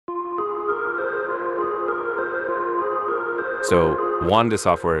So Wanda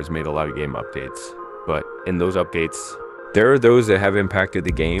software has made a lot of game updates, but in those updates, there are those that have impacted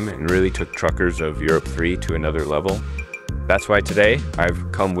the game and really took Truckers of Europe 3 to another level. That's why today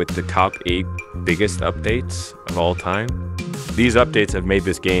I've come with the top 8 biggest updates of all time. These updates have made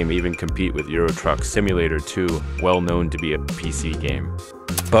this game even compete with Euro Truck Simulator 2, well known to be a PC game.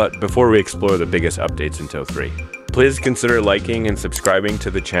 But before we explore the biggest updates in Tow 3, please consider liking and subscribing to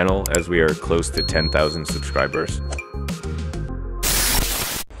the channel as we are close to 10,000 subscribers.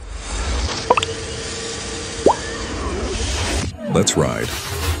 Let's ride.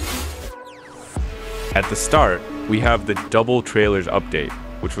 At the start, we have the Double Trailers update,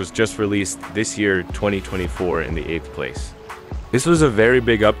 which was just released this year, 2024, in the 8th place. This was a very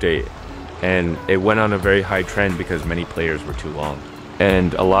big update, and it went on a very high trend because many players were too long.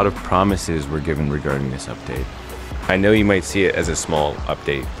 And a lot of promises were given regarding this update. I know you might see it as a small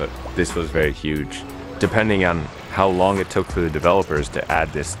update, but this was very huge, depending on how long it took for the developers to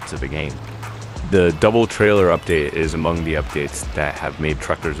add this to the game. The Double Trailer update is among the updates that have made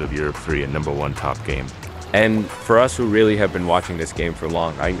Truckers of Europe 3 a #1 top game. And for us who really have been watching this game for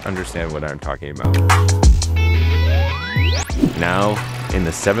long, I understand what I'm talking about. Now, in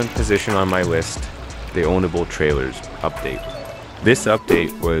the 7th position on my list, the Ownable Trailers update. This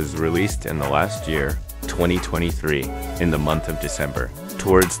update was released in the last year, 2023, in the month of December,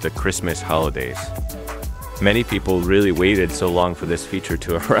 towards the Christmas holidays. Many people really waited so long for this feature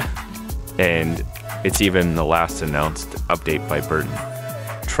to arrive, and it's even the last announced update by Burton.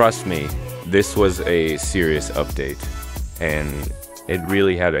 Trust me, this was a serious update, and it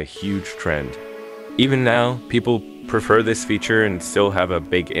really had a huge trend. Even now, people prefer this feature and still have a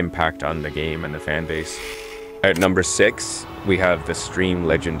big impact on the game and the fan base. At number 6, we have the Stream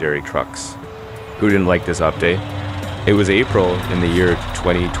Legendary Trucks. Who didn't like this update? It was April in the year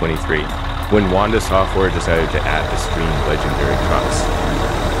 2023 when Wanda software decided to add the Stream Legendary Trucks.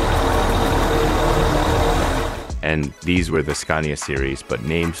 And these were the Scania series, but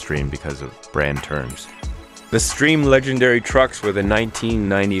named Stream because of brand terms. The Stream Legendary Trucks were the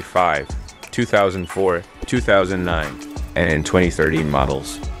 1995, 2004, 2009, and 2013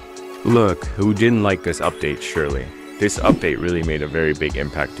 models. Look, who didn't like this update, surely. This update really made a very big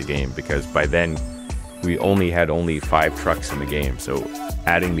impact to the game because by then, we had only 5 trucks in the game, so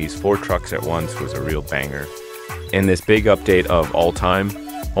adding these 4 trucks at once was a real banger. In this big update of all time,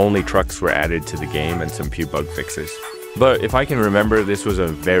 only trucks were added to the game and some few bug fixes. But if I can remember, this was a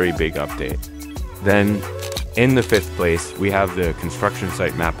very big update. Then, in the 5th place, we have the construction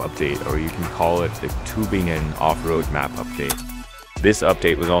site map update, or you can call it the Tübingen off-road map update. This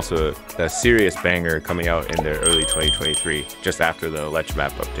update was also a serious banger coming out in the early 2023, just after the Lech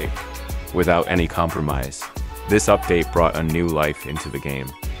map update. Without any compromise, this update brought a new life into the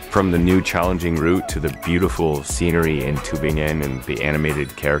game. From the new challenging route to the beautiful scenery in Tübingen and the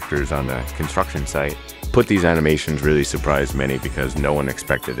animated characters on the construction site. These animations really surprised many because no one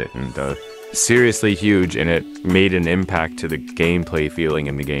expected it, and seriously huge, and it made an impact to the gameplay feeling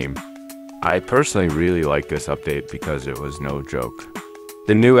in the game. I personally really like this update because it was no joke.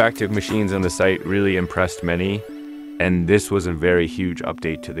 The new active machines on the site really impressed many, and this was a very huge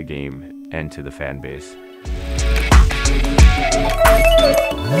update to the game and to the fan base.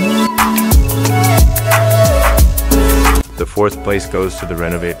 The 4th place goes to the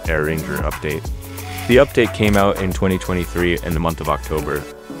Renovate Air Ranger update. The update came out in 2023 in the month of October,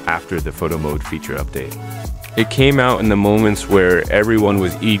 after the photo mode feature update. It came out in the moments where everyone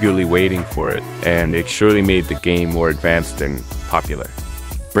was eagerly waiting for it, and it surely made the game more advanced and popular.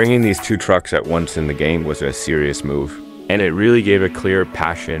 Bringing these 2 trucks at once in the game was a serious move, and it really gave a clear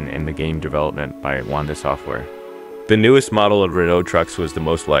passion in the game development by Wanda software. The newest model of Renault trucks was the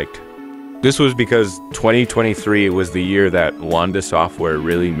most liked. This was because 2023 was the year that Wanda software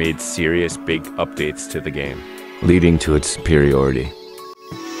really made serious big updates to the game, leading to its superiority.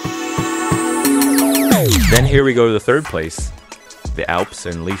 Then here we go to the 3rd place, the Alps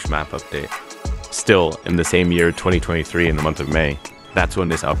and Leash map update. Still, in the same year 2023 in the month of May, that's when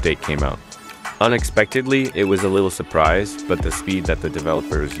this update came out. Unexpectedly, it was a little surprise, but the speed that the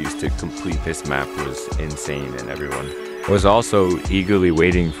developers used to complete this map was insane, and everyone was also eagerly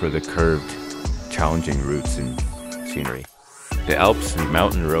waiting for the curved, challenging routes and scenery. The Alps and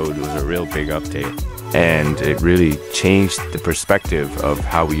Mountain Road was a real big update, and it really changed the perspective of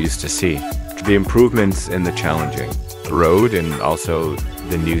how we used to see. The improvements in the challenging road and also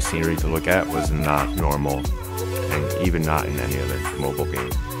the new scenery to look at was not normal, and even not in any other mobile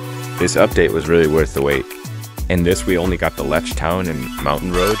game. This update was really worth the wait. In this, we only got the Lech Town and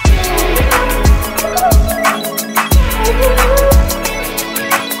Mountain Road.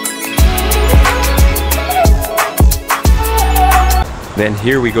 Then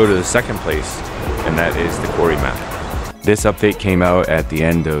here we go to the second place, and that is the quarry map. This update came out at the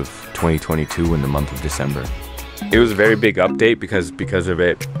end of 2022 in the month of December. It was a very big update because of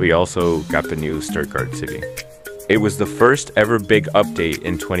it, we also got the new Stuttgart city. It was the first ever big update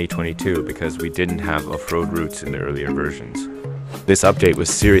in 2022 because we didn't have off-road routes in the earlier versions. This update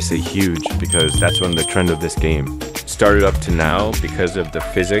was seriously huge because that's when the trend of this game started up to now because of the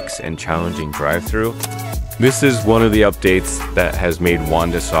physics and challenging drive-through. This is one of the updates that has made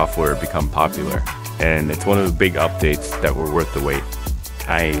Wanda software become popular, and it's one of the big updates that were worth the wait.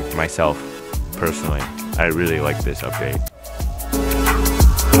 I, myself, personally, I really like this update.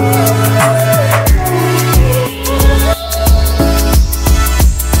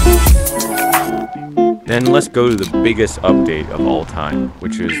 Then let's go to the biggest update of all time,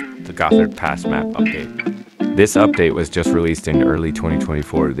 which is the Gotthard Pass map update. This update was just released in early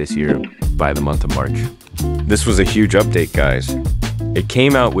 2024 this year by the month of March. This was a huge update, guys. It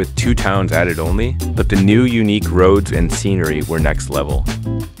came out with 2 towns added only, but the new unique roads and scenery were next level.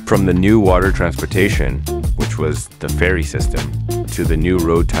 From the new water transportation, which was the ferry system, to the new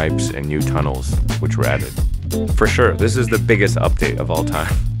road types and new tunnels, which were added. For sure, this is the biggest update of all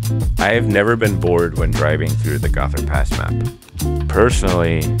time. I have never been bored when driving through the Gotthard Pass map.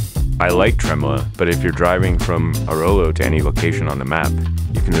 Personally, I like Tremla, but if you're driving from Arolo to any location on the map,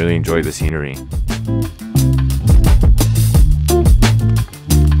 you can really enjoy the scenery.